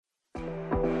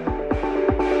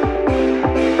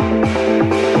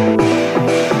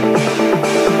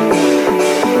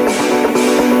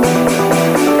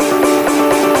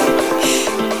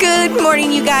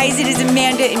guys, it is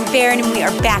Amanda and Baron, and we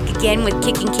are back again with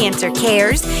Kickin Cancer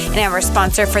Cares. And our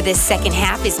sponsor for this second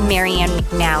half is Marianne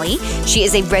McNally. She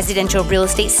is a residential real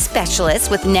estate specialist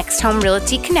with Next Home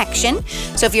Realty Connection.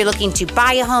 So if you're looking to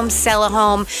buy a home, sell a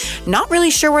home, not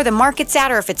really sure where the market's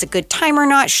at or if it's a good time or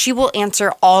not, she will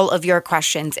answer all of your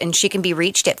questions. And she can be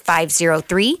reached at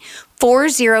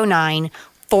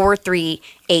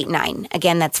 503-409-4389.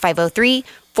 Again, that's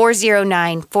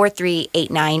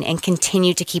 503-409-4389, and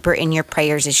continue to keep her in your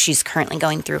prayers as she's currently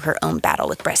going through her own battle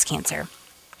with breast cancer.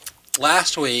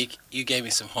 Last week, you gave me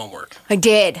some homework. I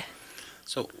did.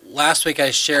 So last week,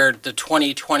 I shared the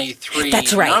 2023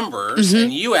 That's right. numbers,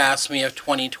 and you asked me if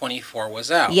 2024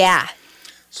 was out. Yeah.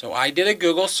 So I did a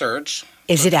Google search.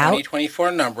 Is it out?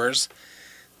 2024 numbers.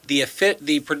 The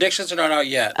predictions are not out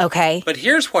yet. Okay. But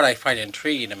here's what I find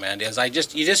intriguing, Amanda, is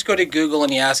you just go to Google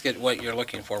and you ask it what you're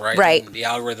looking for, right? Right. And the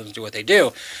algorithms do what they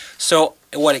do. So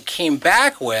what it came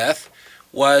back with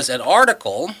was an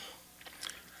article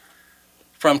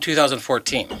from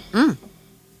 2014.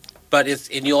 But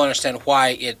and you'll understand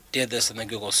why it did this in the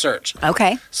Google search.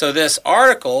 Okay. So this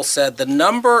article said the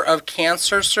number of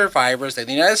cancer survivors in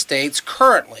the United States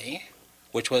currently,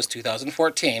 which was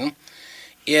 2014,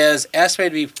 is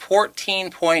estimated to be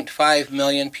 14.5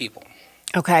 million people.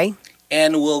 Okay.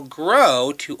 And will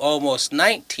grow to almost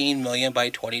 19 million by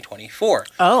 2024.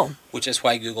 Oh. Which is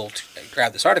why Google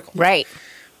grabbed this article. Right.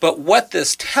 But what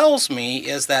this tells me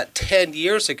is that 10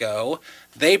 years ago,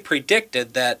 they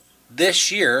predicted that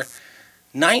this year,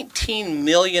 19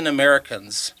 million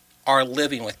Americans are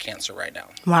living with cancer right now.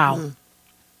 Wow.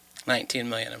 19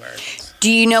 million Americans.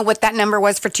 Do you know what that number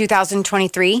was for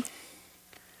 2023?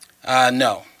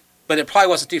 No, but it probably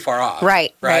wasn't too far off.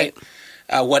 Right.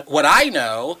 What I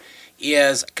know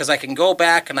is, because I can go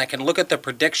back and I can look at the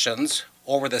predictions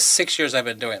over the 6 years I've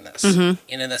been doing this. And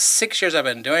in the 6 years I've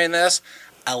been doing this,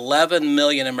 11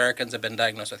 million Americans have been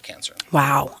diagnosed with cancer.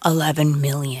 Wow, 11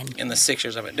 million. In the 6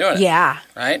 years I've been doing it. Yeah.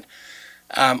 Right?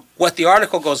 What the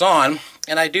article goes on,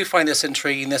 and I do find this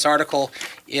intriguing, this article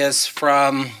is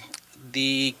from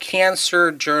the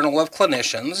Cancer Journal of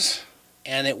Clinicians,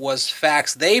 and it was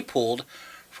facts they pulled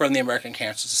from the American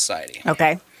Cancer Society.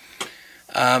 Okay.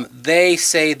 They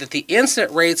say that the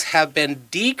incident rates have been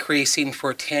decreasing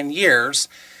for 10 years.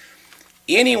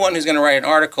 Anyone who's going to write an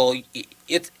article,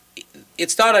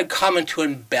 it's not uncommon to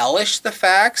embellish the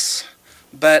facts,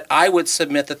 but I would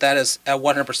submit that is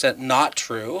 100% not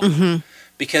true.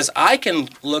 Because I can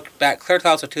look back clear to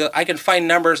 2002, I can find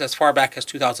numbers as far back as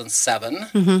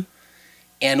 2007.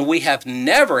 And we have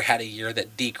never had a year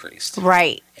that decreased.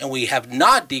 Right. And we have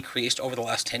not decreased over the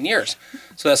last 10 years.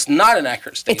 So that's not an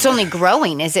accurate statement. It's only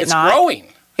growing, is it not? It's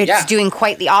growing. It's doing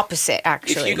quite the opposite,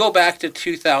 actually. If you go back to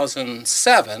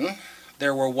 2007,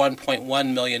 there were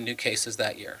 1.1 million new cases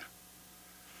that year.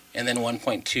 And then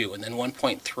 1.2, and then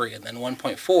 1.3, and then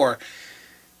 1.4.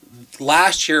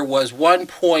 Last year was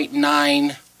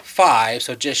 1.95,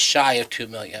 so just shy of 2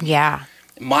 million. Yeah.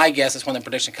 My guess is when the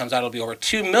prediction comes out, it'll be over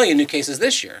 2 million new cases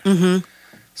this year.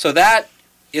 So that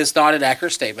is not an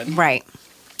accurate statement. Right.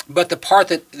 But the part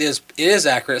that is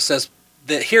accurate says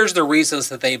that here's the reasons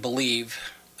that they believe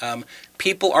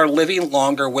people are living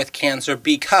longer with cancer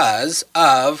because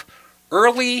of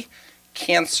early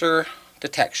cancer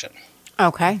detection.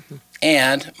 Okay.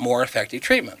 And more effective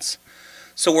treatments.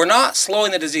 So we're not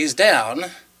slowing the disease down,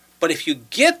 but if you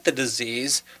get the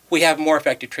disease, we have more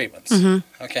effective treatments.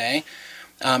 Okay?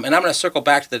 And I'm going to circle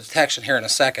back to the detection here in a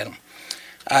second.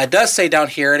 It does say down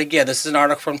here, and again, this is an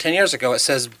article from 10 years ago, it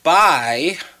says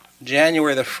by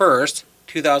January the 1st,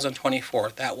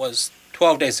 2024. That was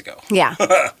 12 days ago. Yeah.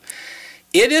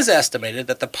 It is estimated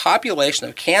that the population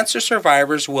of cancer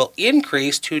survivors will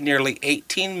increase to nearly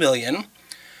 18 million,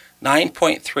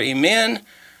 9.3 men,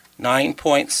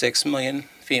 9.6 million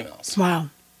females.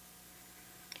 Wow.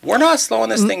 We're not slowing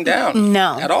this thing down.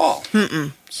 No. At all.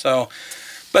 So,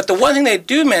 but the one thing they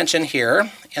do mention here,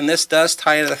 and this does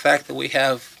tie into the fact that we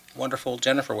have wonderful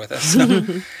Jennifer with us,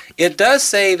 it does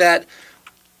say that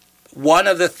one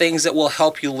of the things that will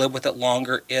help you live with it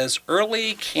longer is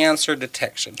early cancer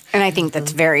detection. And I think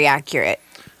that's very accurate.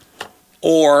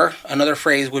 Or another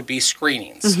phrase would be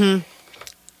screenings.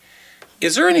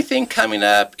 Is there anything coming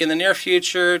up in the near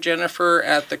future, Jennifer,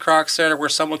 at the Kroc Center where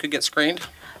someone could get screened?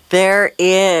 There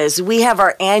is. We have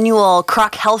our annual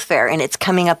Kroc Health Fair, and it's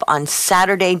coming up on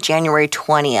Saturday, January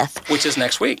 20th. Which is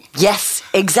next week. Yes.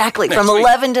 Exactly, Next from week.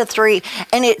 11 to 3.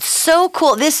 And it's so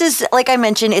cool. This is, like I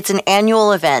mentioned, it's an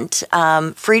annual event,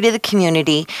 free to the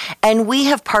community. And we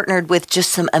have partnered with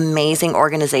just some amazing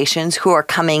organizations who are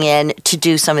coming in to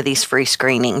do some of these free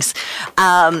screenings.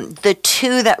 The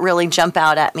two that really jump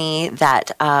out at me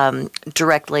that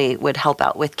directly would help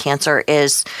out with cancer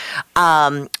is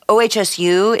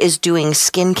OHSU is doing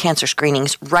skin cancer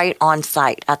screenings right on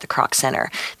site at the Kroc Center.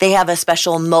 They have a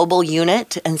special mobile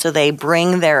unit, and so they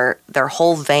bring their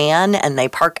whole van and they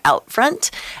park out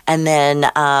front, and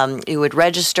then you would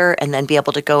register and then be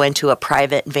able to go into a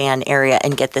private van area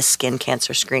and get the skin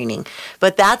cancer screening.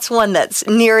 But that's one that's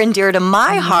near and dear to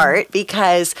my heart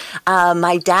because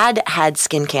my dad had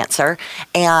skin cancer,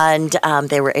 and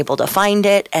they were able to find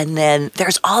it. And then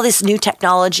there's all this new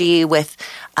technology with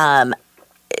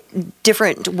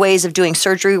different ways of doing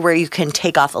surgery where you can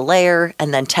take off a layer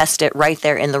and then test it right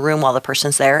there in the room while the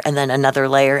person's there, and then another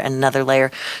layer and another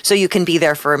layer. So you can be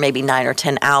there for maybe 9 or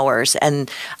 10 hours. And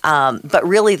but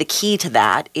really the key to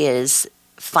that is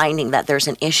finding that there's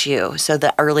an issue. So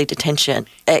the early detention,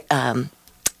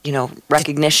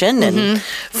 recognition and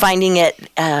finding it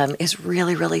is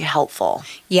really, really helpful.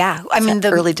 Yeah. I mean,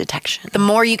 the early detection. The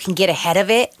more you can get ahead of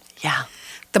it, Yeah.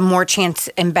 the more chance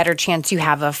and better chance you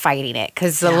have of fighting it.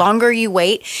 Because the longer you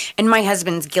wait, and my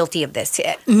husband's guilty of this,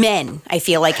 men, I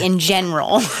feel like in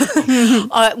general,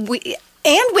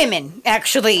 and women,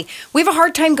 actually, we have a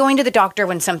hard time going to the doctor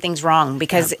when something's wrong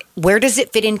because where does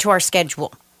it fit into our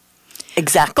schedule?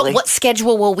 Exactly. But what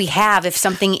schedule will we have if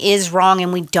something is wrong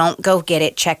and we don't go get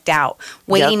it checked out?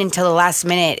 Waiting until the last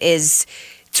minute it's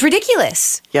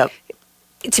ridiculous. Yep.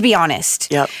 To be honest.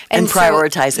 Yep. And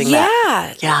prioritizing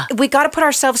that. Yeah. We got to put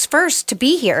ourselves first to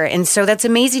be here. And so that's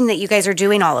amazing that you guys are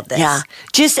doing all of this. Yeah.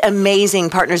 Just amazing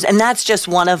partners. And that's just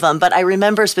one of them. But I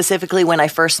remember specifically when I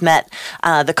first met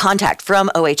the contact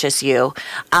from OHSU,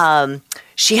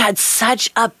 she had such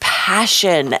a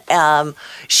passion.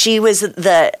 She was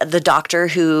the doctor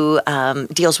who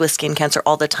deals with skin cancer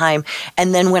all the time.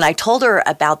 And then when I told her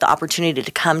about the opportunity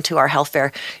to come to our health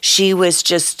fair, she was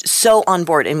just so on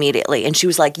board immediately. And she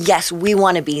was like, yes, we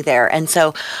want to be there. And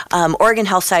so Oregon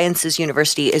Health Sciences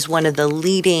University is one of the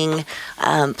leading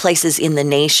places in the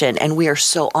nation. And we are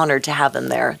so honored to have them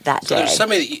there that day. So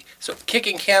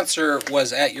Kickin Cancer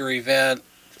was at your event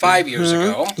 5 years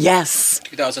ago. Yes.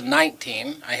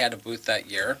 2019, I had a booth that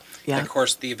year. Yeah. And of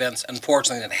course, the events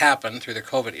unfortunately didn't happen through the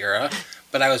COVID era.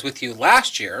 But I was with you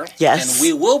last year. Yes. And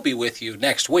we will be with you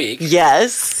next week.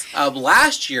 Yes.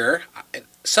 Last year,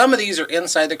 some of these are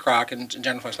inside the Kroc, and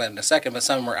Jennifer will explain in a second, but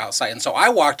some of them are outside. And so I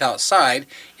walked outside,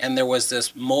 and there was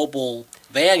this mobile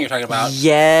van you're talking about.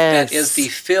 Yes. That is the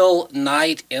Phil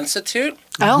Knight Institute.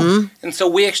 Oh. And so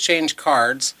we exchanged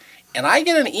cards, and I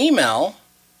get an email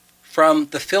from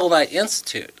the Phil Knight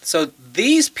Institute. So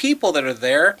these people that are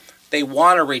there, they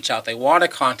want to reach out. They want to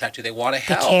contact you. They want to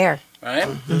help. They care. Right?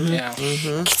 Yeah.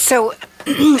 So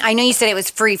I know you said it was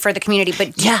free for the community,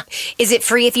 but is it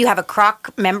free if you have a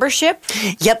Kroc membership?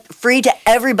 Yep, free to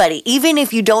everybody. Even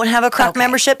if you don't have a Kroc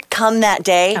membership, come that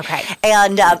day. Okay.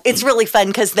 And it's really fun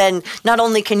because then not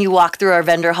only can you walk through our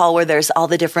vendor hall where there's all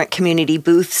the different community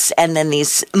booths and then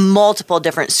these multiple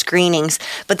different screenings,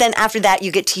 but then after that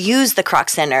you get to use the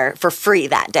Kroc Center for free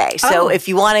that day. So if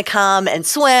you want to come and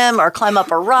swim or climb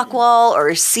up a rock wall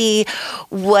or see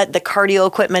what the cardio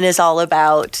equipment is all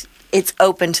about, it's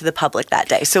open to the public that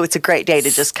day. So it's a great day to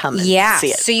just come and see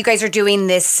it. So you guys are doing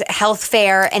this health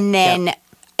fair, and then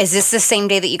is this the same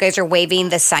day that you guys are waiving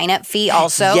the sign-up fee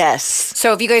also? Yes.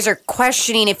 So if you guys are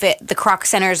questioning if the Kroc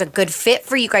Center is a good fit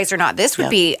for you guys or not, this would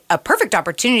be a perfect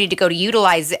opportunity to go to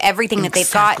utilize everything that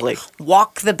they've got,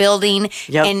 walk the building,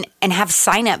 and have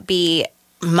sign-up be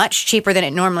much cheaper than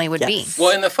it normally would be.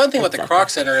 Well, and the fun thing with the Kroc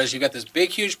Center is you've got this big,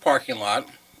 huge parking lot.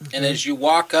 And as you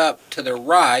walk up to the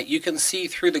right, you can see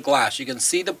through the glass. You can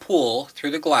see the pool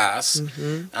through the glass.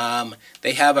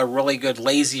 They have a really good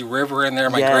lazy river in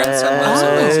there. My grandson loves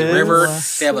a lazy river.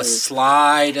 They have a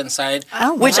slide inside.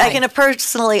 Which I can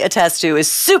personally attest to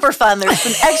is super fun. There's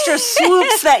some extra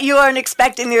swoops that you aren't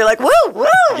expecting. You're like, woo, woo.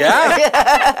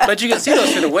 Yeah. But you can see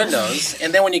those through the windows.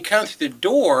 And then when you come through the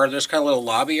door, there's kind of a little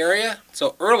lobby area.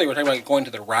 So earlier we were talking about going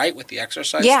to the right with the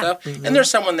exercise stuff. And there's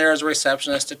someone there as a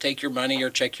receptionist to take your money or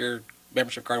check your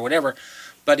membership card or whatever.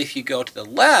 But if you go to the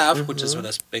left, which is with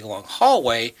this big long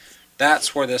hallway,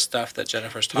 that's where this stuff that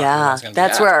Jennifer's talking about is going to be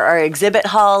that's at. where our exhibit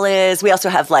hall is. We also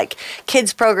have like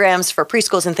kids programs for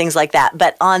preschools and things like that.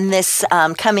 But on this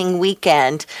coming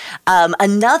weekend,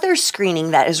 another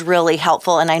screening that is really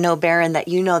helpful, and I know, Baron, that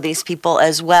you know these people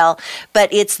as well,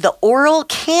 but it's the Oral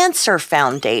Cancer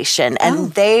Foundation,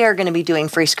 and they are going to be doing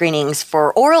free screenings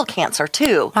for oral cancer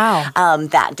too. Wow.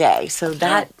 That day. So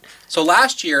that. So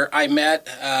last year, I met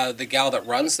the gal that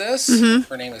runs this.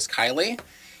 Her name is Kylie.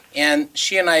 And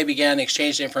she and I began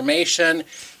exchanging information.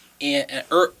 In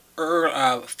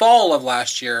fall of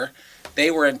last year, they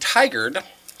were in Tigard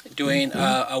doing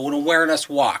an awareness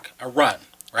walk, a run,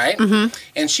 right?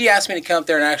 And she asked me to come up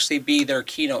there and actually be their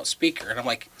keynote speaker. And I'm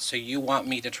like, so you want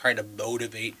me to try to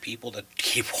motivate people to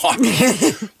keep walking?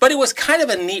 But it was kind of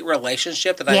a neat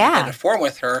relationship that I began to form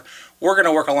with her. We're going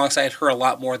to work alongside her a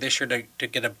lot more this year to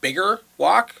get a bigger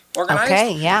walk organized.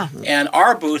 Okay, yeah. And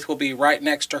our booth will be right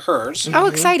next to hers. Oh,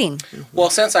 exciting.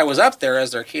 Well, since I was up there as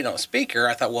their keynote speaker,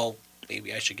 I thought, well,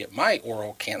 maybe I should get my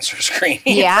oral cancer screening.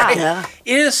 Yeah. Right? Yeah.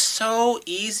 It is so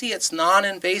easy. It's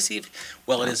non-invasive.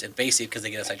 Well, it is invasive because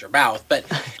they get inside your mouth. But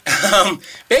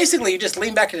basically, you just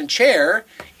lean back in a chair,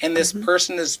 and this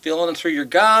person is feeling through your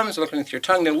gums, looking through your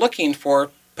tongue. They're looking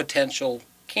for potential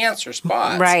cancer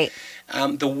spots. Right.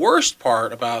 The worst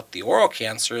part about the oral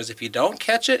cancer is if you don't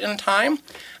catch it in time,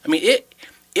 I mean,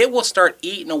 it will start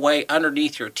eating away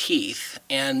underneath your teeth,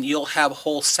 and you'll have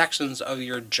whole sections of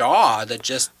your jaw that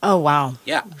just... Oh, wow.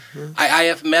 Yeah. I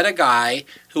have met a guy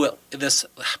who this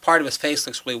part of his face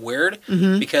looks really weird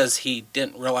because he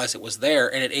didn't realize it was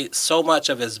there, and it ate so much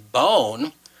of his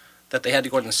bone that they had to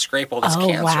go in and scrape all this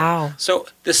cancer. Wow. So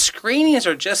the screenings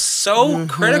are just so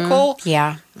critical.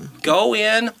 Yeah. Go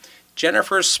in.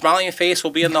 Jennifer's smiling face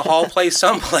will be in the hall place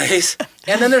someplace.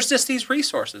 And then there's just these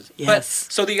resources. Yes.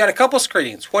 But, so you got a couple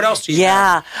screenings. What else do you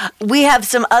have? Yeah. We have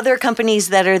some other companies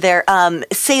that are there.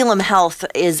 Salem Health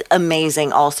is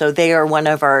amazing also. They are one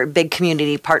of our big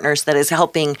community partners that is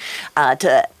helping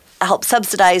to help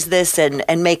subsidize this and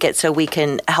make it so we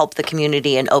can help the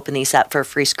community and open these up for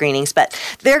free screenings. But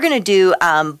they're going to do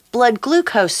blood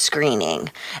glucose screening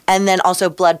and then also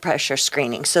blood pressure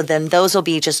screening. So then those will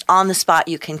be just on the spot.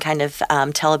 You can kind of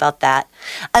tell about that.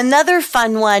 Another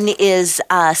fun one is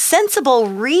Sensible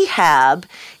Rehab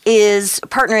is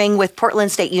partnering with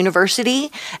Portland State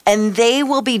University, and they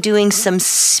will be doing some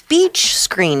speech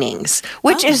screenings,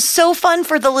 which is so fun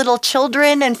for the little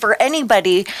children and for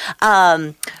anybody.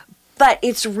 But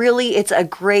it's a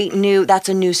great that's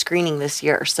a new screening this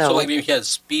year. So like maybe he has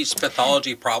speech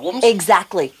pathology problems?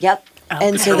 Exactly, yep.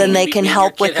 And so then they can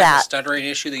help with your kid has that. a stuttering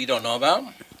issue that you don't know about?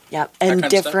 Yep, and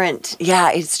different,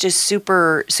 it's just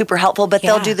super, super helpful. But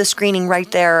they'll do the screening right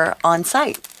there on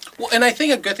site. Well, and I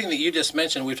think a good thing that you just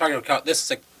mentioned, we were talking about this is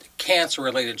a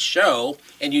cancer-related show,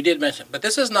 and you did mention, but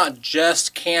this is not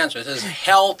just cancer. This is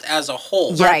health as a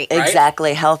whole. Yep, right?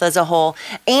 Exactly, health as a whole.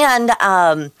 And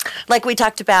like we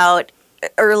talked about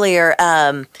earlier,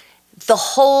 the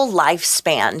whole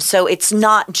lifespan. So it's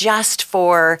not just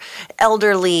for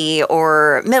elderly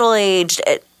or middle-aged.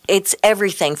 It's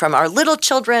everything from our little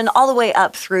children all the way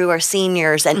up through our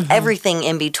seniors and everything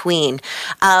in between.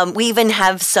 We even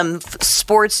have some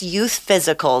sports youth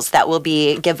physicals that will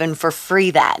be given for free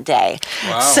that day.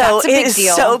 Wow. So That's a big it is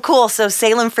deal. so cool. So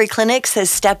Salem Free Clinics has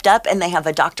stepped up and they have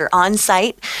a doctor on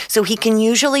site. So he can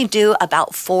usually do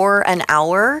about 4 an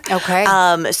hour.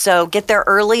 Okay. So get there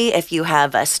early if you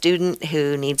have a student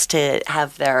who needs to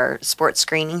have their sports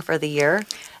screening for the year.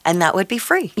 And that would be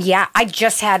free. Yeah, I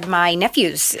just had my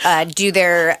nephews do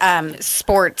their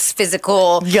sports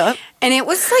physical. Yep. And it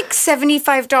was like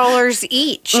 $75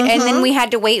 each. And then we had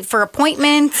to wait for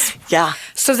appointments. Yeah.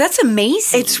 So that's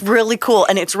amazing. It's really cool.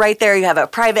 And it's right there. You have a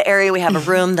private area. We have a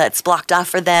room that's blocked off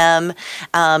for them.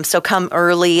 So come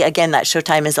early. Again, that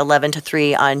showtime is 11 to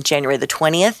 3 on January the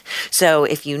 20th. So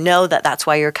if you know that that's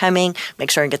why you're coming,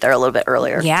 make sure and get there a little bit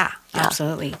earlier. Yeah,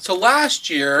 absolutely. So last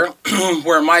year,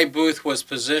 where my booth was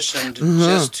positioned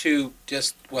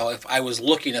if I was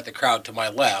looking at the crowd to my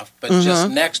left, but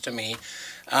just next to me,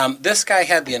 this guy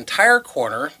had the entire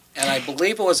corner, and I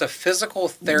believe it was a physical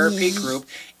therapy group,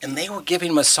 and they were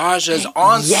giving massages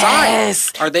on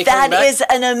site. Are they coming back? That is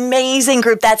an amazing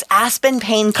group. That's Aspen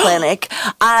Pain Clinic.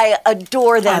 I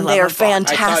adore them. They are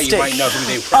fantastic. I thought you might know who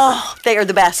they were. Oh, they are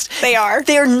the best. They are.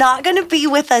 They're not going to be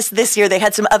with us this year. They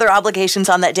had some other obligations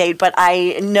on that date, but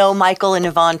I know Michael and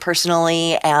Yvonne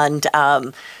personally, and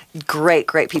great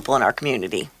people in our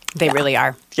community. They really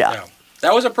are. Yeah.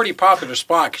 That was a pretty popular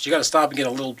spot because you got to stop and get a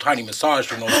little tiny massage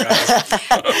from those guys.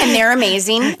 And they're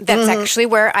amazing. That's actually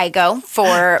where I go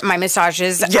for my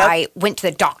massages. Yep. I went to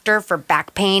the doctor for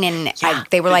back pain, and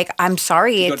they were like, I'm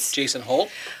sorry. You go to Jason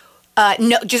Holt?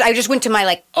 No, I just went to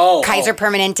my Kaiser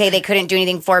Permanente. They couldn't do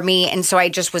anything for me, and so I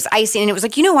just was icing. And it was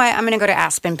like, you know what? I'm going to go to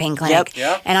Aspen Pain Clinic.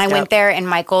 Yep. And I went there, and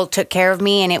Michael took care of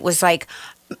me, and it was like,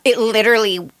 it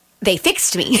literally. They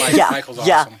fixed me. Michael's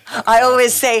awesome. I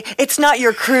always say it's not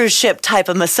your cruise ship type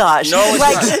of massage. No, it's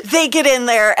not. They get in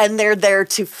there and they're there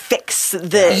to fix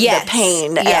the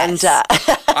pain. Yes. And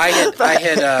I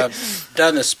had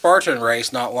done the Spartan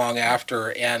race not long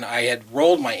after, and I had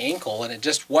rolled my ankle, and it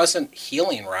just wasn't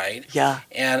healing right. Yeah.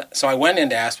 And so I went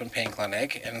into Aspen Pain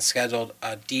Clinic and scheduled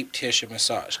a deep tissue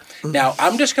massage. Now,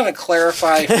 I'm just going to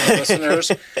clarify for the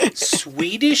listeners,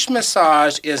 Swedish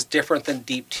massage is different than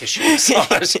deep tissue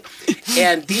massage.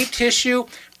 And deep tissue,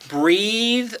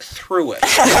 breathe through it.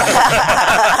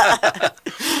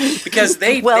 Because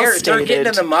they're getting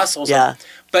in the muscles. Yeah.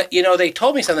 But, they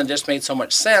told me something that just made so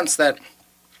much sense that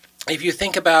if you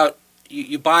think about,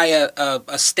 you buy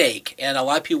a steak, and a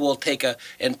lot of people will take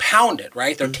and pound it,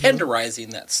 right? They're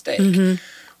tenderizing that steak.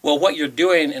 Well, what you're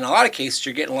doing, in a lot of cases,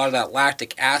 you're getting a lot of that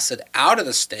lactic acid out of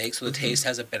the steak, so the taste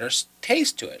has a better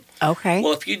taste to it. Okay.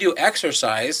 Well, if you do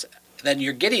exercise, then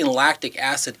you're getting lactic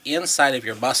acid inside of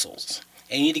your muscles.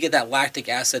 And you need to get that lactic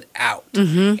acid out.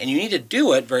 And you need to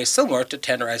do it very similar to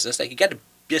tenderize the steak. You got to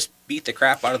just beat the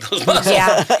crap out of those muscles.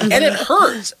 Yeah. And it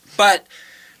hurts, but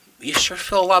you sure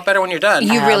feel a lot better when you're done.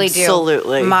 You really do.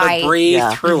 Absolutely. But breathe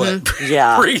through it.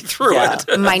 Yeah. Breathe through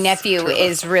it. My nephew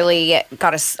is really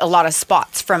got a lot of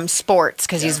spots from sports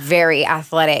because he's very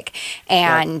athletic,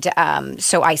 and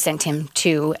so I sent him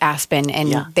to Aspen,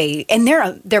 and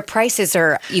their prices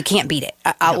are, you can't beat it.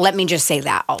 Let me just say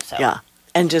that also. Yeah.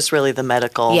 And just really the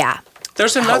medical. Yeah.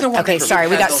 There's another one. Okay, sorry,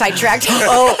 we got sidetracked.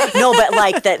 Oh, no,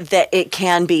 but that it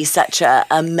can be such a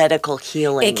medical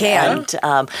healing. It can. And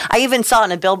I even saw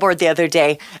on a billboard the other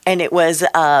day, and it was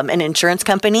an insurance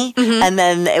company, and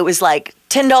then it was like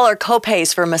 $10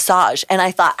 copays for massage. And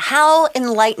I thought, how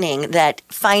enlightening that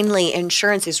finally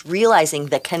insurance is realizing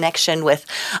the connection with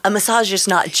a massage is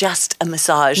not just a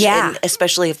massage. Yeah. And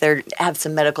especially if they have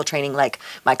some medical training like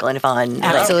Michael and Yvonne.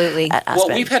 Absolutely. At Aspen.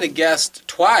 Well, we've had a guest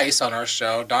twice on our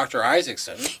show, Dr.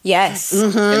 Isaacson. Yes.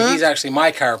 And he's actually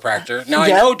my chiropractor. Now, I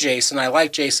know Jason. I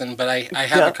like Jason, but I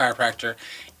have a chiropractor.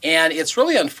 And it's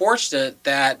really unfortunate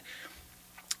that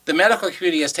the medical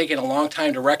community has taken a long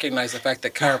time to recognize the fact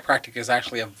that chiropractic is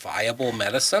actually a viable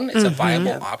medicine. It's a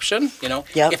viable option.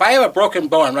 If I have a broken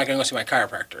bone, I'm not going to go see my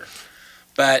chiropractor.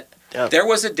 But there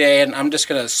was a day, and I'm just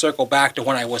going to circle back to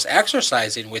when I was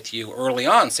exercising with you early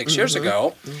on, 6 years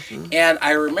ago. And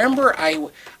I remember I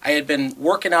had been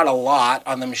working out a lot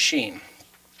on the machine.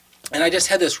 And I just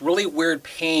had this really weird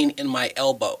pain in my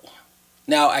elbow.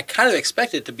 Now, I kind of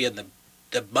expected it to be in the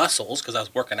muscles because I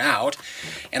was working out,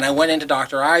 and I went into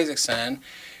Dr. Isaacson,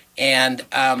 and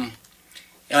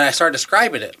I started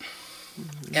describing it,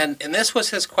 and this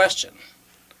was his question.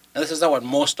 Now, this is not what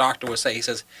most doctors would say. He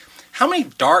says, "How many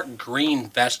dark green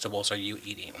vegetables are you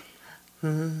eating?"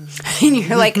 And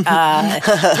you're like,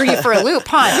 threw you for a loop,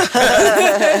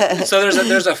 huh? So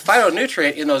there's a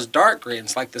phytonutrient in those dark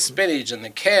greens, like the spinach and the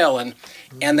kale, and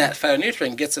that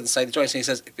phytonutrient gets inside the joints. And he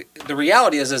says the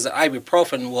reality is that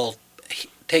ibuprofen will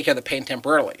take care of the pain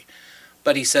temporarily.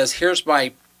 But he says, here's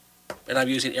my, and I'm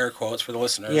using air quotes for the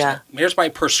listeners, here's my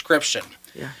prescription.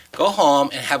 Go home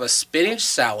and have a spinach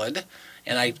salad,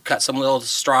 and I cut some little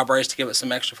strawberries to give it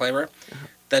some extra flavor.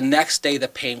 The next day, the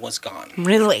pain was gone.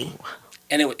 Really?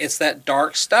 And it's that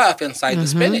dark stuff inside the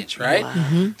spinach, right?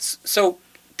 Wow. So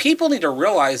people need to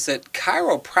realize that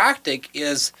chiropractic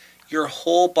is your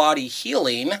whole body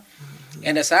healing,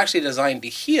 and it's actually designed to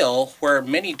heal, where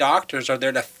many doctors are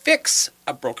there to fix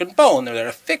a broken bone. They're there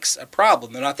to fix a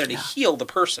problem. They're not there to heal the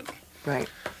person. Right.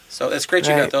 So it's great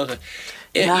you got those.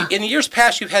 In years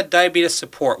past, you've had diabetes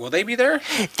support. Will they be there?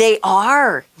 They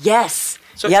are, yes.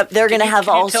 So they're going to have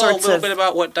all sorts of... Can you tell a little bit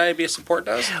about what diabetes support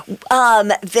does?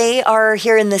 They are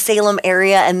here in the Salem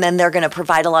area, and then they're going to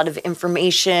provide a lot of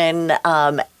information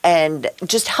and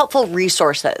just helpful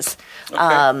resources.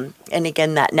 Okay. And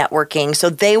again, that networking. So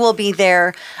they will be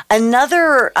there.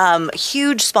 Another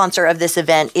huge sponsor of this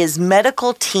event is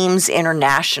Medical Teams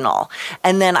International.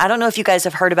 And then I don't know if you guys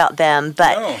have heard about them,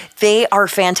 but they are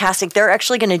fantastic. They're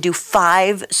actually going to do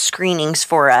 5 screenings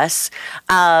for us.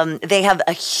 They have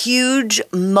a huge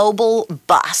mobile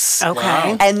bus. Okay.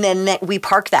 Wow. And then we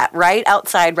park that right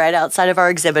outside of our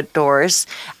exhibit doors.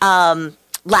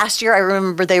 Last year, I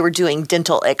remember they were doing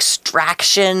dental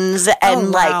extractions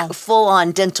and like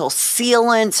full-on dental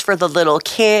sealants for the little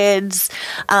kids.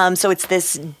 So it's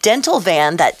this dental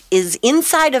van that is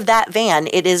inside of that van.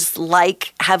 It is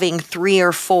like having 3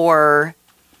 or 4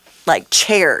 like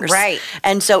chairs. Right.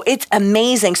 And so it's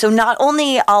amazing. So not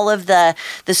only all of the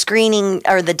screening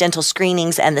or the dental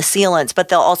screenings and the sealants, but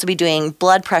they'll also be doing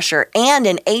blood pressure and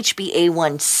an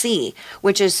HbA1c,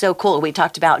 which is so cool. We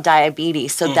talked about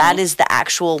diabetes. So that is the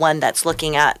actual one that's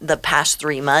looking at the past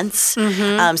 3 months.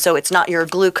 So it's not your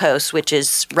glucose, which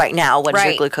is right now, what is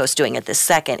your glucose doing at this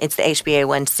second? It's the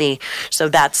HbA1c. So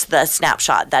that's the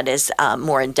snapshot that is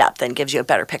more in depth and gives you a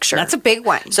better picture. That's a big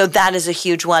one. So that is a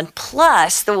huge one.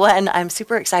 Plus, the one I'm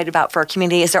super excited about for our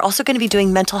community is they're also going to be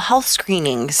doing mental health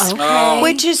screenings,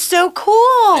 which is so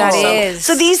cool. That is.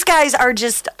 So these guys are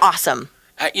just awesome.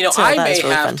 So I that may is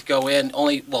really have fun. to go in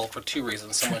for 2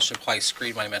 reasons. Someone should probably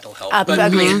screen my mental health.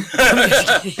 Agreed.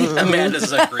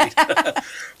 Amanda's agreed.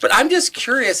 But I'm just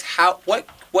curious, how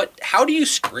do you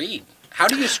screen? How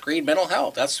do you screen mental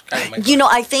health? That's kind of my question.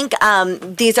 I think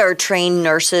these are trained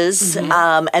nurses,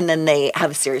 and then they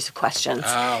have a series of questions.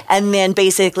 Oh. And then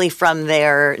basically from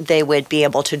there, they would be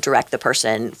able to direct the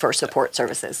person for support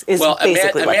services, is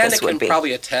basically what Amanda this would can be.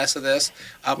 probably attest to this.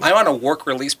 I'm on a work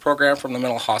release program from the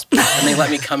mental hospital, and they let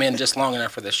me come in just long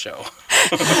enough for this show.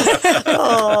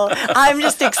 I'm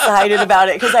just excited about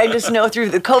it because I just know through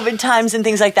the COVID times and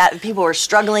things like that, people are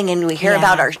struggling, and we hear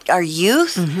about our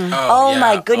youth. Oh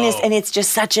my goodness. And it's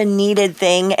just such a needed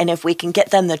thing. And if we can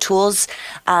get them the tools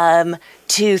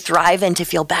to thrive and to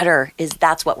feel better,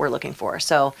 that's what we're looking for.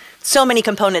 So many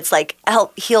components, like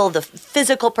help heal the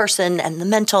physical person and the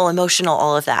mental, emotional,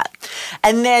 all of that.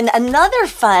 And then another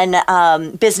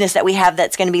fun business that we have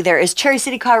that's going to be there is Cherry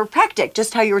City Chiropractic,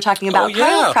 just how you were talking about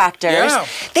chiropractors. Yeah.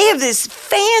 They have this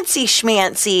fancy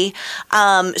schmancy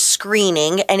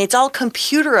screening, and it's all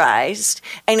computerized,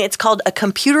 and it's called a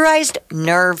computerized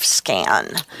nerve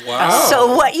scan. Wow.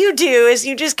 So what you do is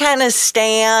you just kind of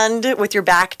stand with your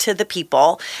back to the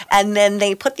people, and then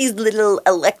they put these little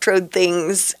electrode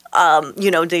things,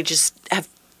 they just have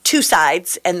 2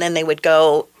 sides, and then they would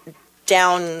go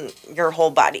down your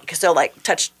whole body. Because they'll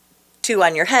touch 2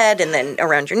 on your head, and then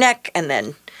around your neck, and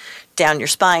then down your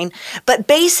spine. But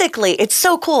basically, it's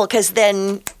so cool because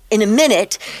then in a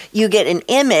minute, you get an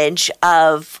image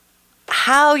of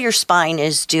how your spine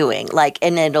is doing,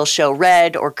 and it'll show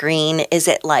red or green. Is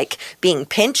it being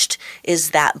pinched?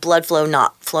 Is that blood flow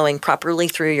not flowing properly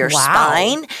through your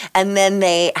spine? And then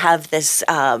they have this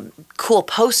cool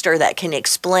poster that can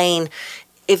explain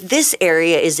if this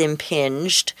area is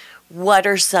impinged, what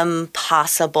are some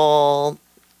possible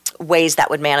ways that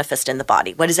would manifest in the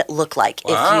body? What does it look like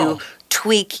if you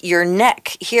tweak your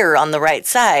neck here on the right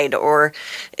side, or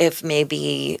if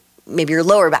maybe your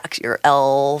lower back, your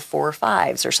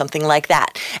L4-5s or something like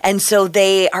that. And so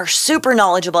they are super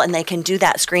knowledgeable, and they can do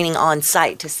that screening on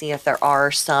site to see if there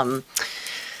are some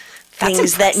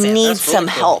things that need some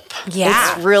help.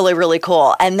 Yeah. It's really, really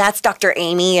cool. And that's Dr.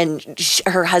 Amy and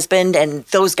her husband, and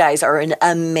those guys are an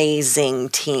amazing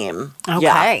team.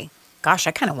 Okay. Yeah. Gosh,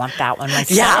 I kind of want that one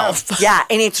myself. Yeah.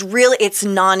 And it's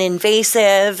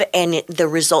non-invasive, and the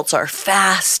results are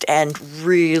fast and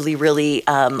really, really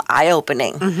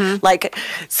eye-opening.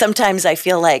 Sometimes I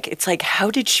feel like it's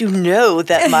how did you know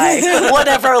that my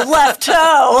whatever left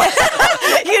toe,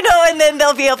 and then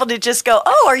they'll be able to just go,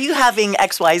 oh, are you having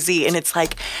XYZ? And it's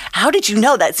how did you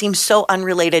know? That seems so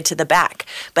unrelated to the back.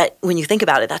 But when you think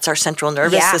about it, that's our central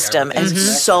nervous system. And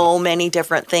so many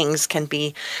different things can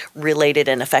be related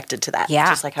and affected to that. Yeah.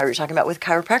 Just like how you were talking about with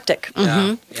chiropractic.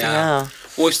 Yeah.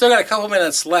 Well, we've still got a couple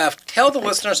minutes left. Tell the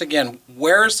listeners again,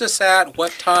 where is this at?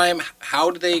 What time?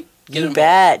 How do they get involved?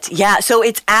 Bet. Yeah. So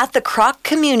it's at the Kroc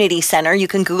Community Center. You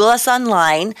can Google us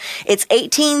online. It's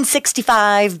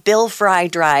 1865 Bill Fry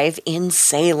Drive in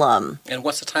Salem. And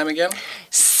what's the time again?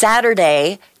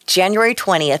 Saturday, January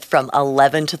 20th from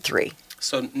 11 to 3.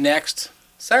 So next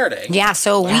Saturday. Yeah,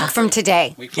 so a week from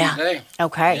today. Today.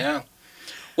 Okay. Yeah.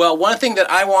 Well, one thing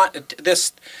that I want at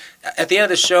the end of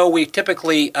the show, we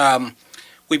typically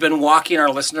we've been walking our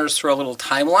listeners through a little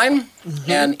timeline,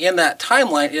 and in that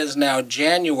timeline is now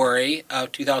January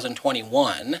of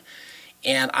 2021,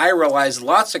 and I realized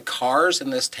lots of cars in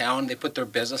this town, they put their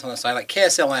business on the side, like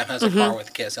KSLM has a car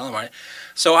with KSLM on it.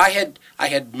 So I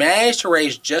had managed to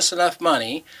raise just enough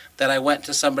money that I went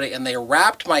to somebody and they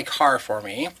wrapped my car for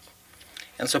me.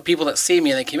 And so people that see me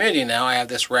in the community now, I have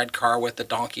this red car with the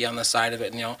donkey on the side of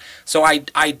it, So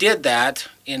I did that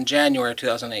in January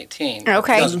 2018.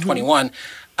 Okay. 2021.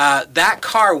 That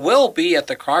car will be at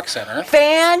the Kroc Center.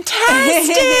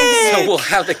 Fantastic! So we'll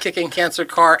have the Kickin Cancer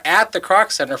car at the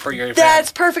Kroc Center for your event.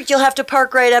 That's perfect. You'll have to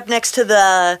park right up next to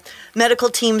the medical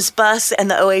team's bus and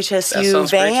the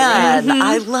OHSU van.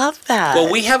 I love that.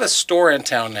 Well, we have a store in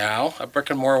town now, a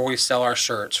brick and mortar where we sell our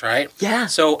shirts, right? Yeah.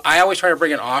 So I always try to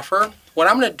bring an offer. What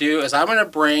I'm going to do is I'm going to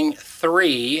bring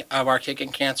 3 of our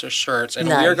Kickin Cancer shirts, and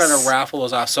we're going to raffle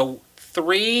those off. So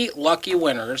 3 lucky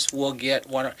winners will get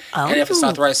one, and if it's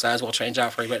not the right size, we'll change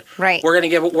out for you. But we're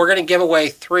going to give away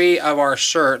 3 of our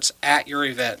shirts at your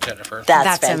event, Jennifer.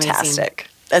 That's fantastic. Amazing.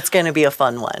 That's going to be a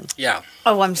fun one. Yeah.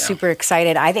 Oh, I'm super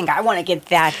excited. I think I want to get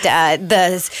that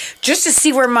just to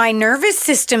see where my nervous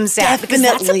system's at. Definitely. Because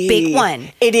that's a big one.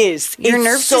 It is. Your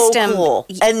nerve system. Cool.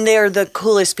 And they're the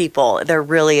coolest people. They're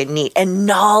really neat and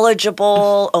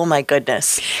knowledgeable. Oh, my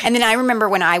goodness. And then I remember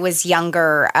when I was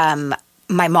younger,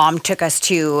 my mom took us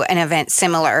to an event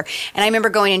similar, and I remember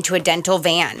going into a dental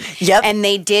van. Yep. And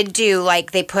they did do,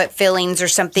 like, they put fillings or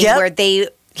something where they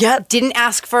didn't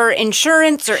ask for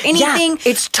insurance or anything. Yeah,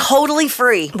 it's totally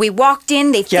free. We walked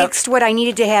in, they fixed what I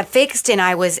needed to have fixed, and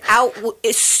I was out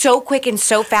so quick and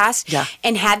so fast. Yeah.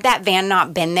 And had that van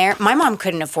not been there, my mom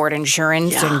couldn't afford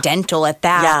insurance and dental at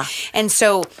that. Yeah. And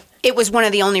so it was one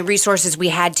of the only resources we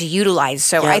had to utilize.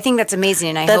 So I think that's amazing,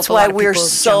 and I that's hope a lot of why we're people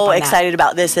so jump on excited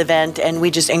about this event, and we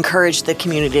just encourage the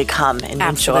community to come and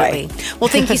enjoy. Well,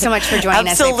 thank you so much for joining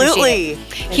us. Absolutely.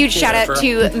 Huge shout out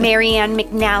to Marianne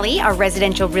McNally, our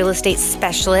residential real estate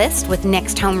specialist with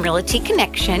Next Home Realty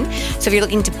Connection. So if you're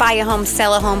looking to buy a home,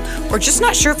 sell a home, or just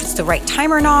not sure if it's the right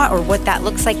time or not, or what that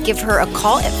looks like, give her a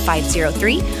call at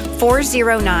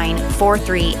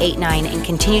 503-409-4389 and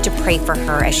continue to pray for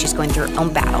her as she's going through her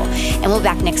own battle. And we'll be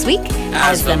back next week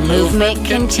as the movement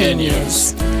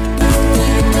continues.